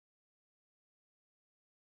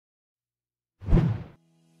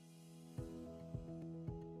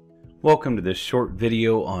Welcome to this short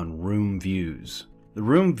video on room views. The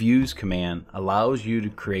room views command allows you to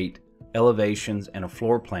create elevations and a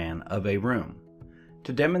floor plan of a room.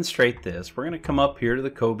 To demonstrate this, we're going to come up here to the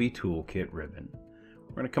Kobi Toolkit ribbon.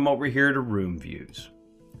 We're going to come over here to room views.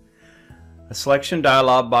 A selection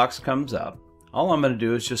dialog box comes up. All I'm going to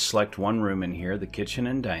do is just select one room in here, the kitchen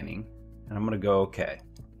and dining, and I'm going to go OK.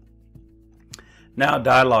 Now a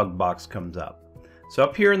dialog box comes up. So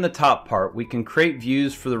up here in the top part, we can create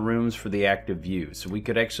views for the rooms for the active view. So we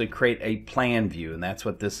could actually create a plan view, and that's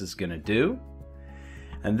what this is going to do.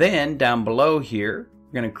 And then down below here,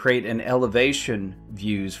 we're going to create an elevation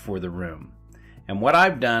views for the room. And what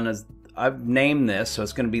I've done is I've named this, so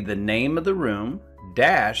it's going to be the name of the room,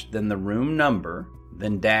 dash, then the room number,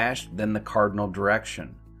 then dash, then the cardinal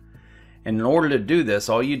direction. And in order to do this,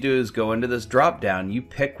 all you do is go into this drop down, you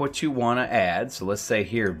pick what you want to add. So let's say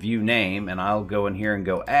here, view name, and I'll go in here and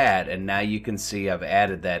go add, and now you can see I've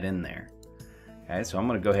added that in there. Okay, so I'm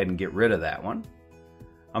going to go ahead and get rid of that one.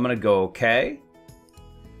 I'm going to go OK.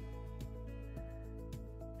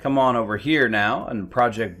 Come on over here now, in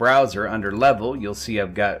Project Browser under Level, you'll see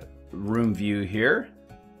I've got room view here,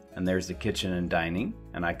 and there's the kitchen and dining,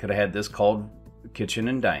 and I could have had this called kitchen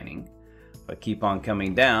and dining. If I keep on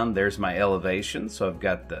coming down, there's my elevation. So I've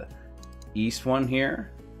got the east one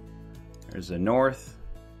here, there's the north,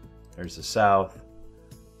 there's the south,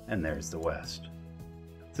 and there's the west.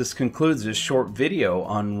 This concludes this short video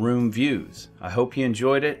on room views. I hope you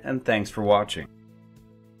enjoyed it, and thanks for watching.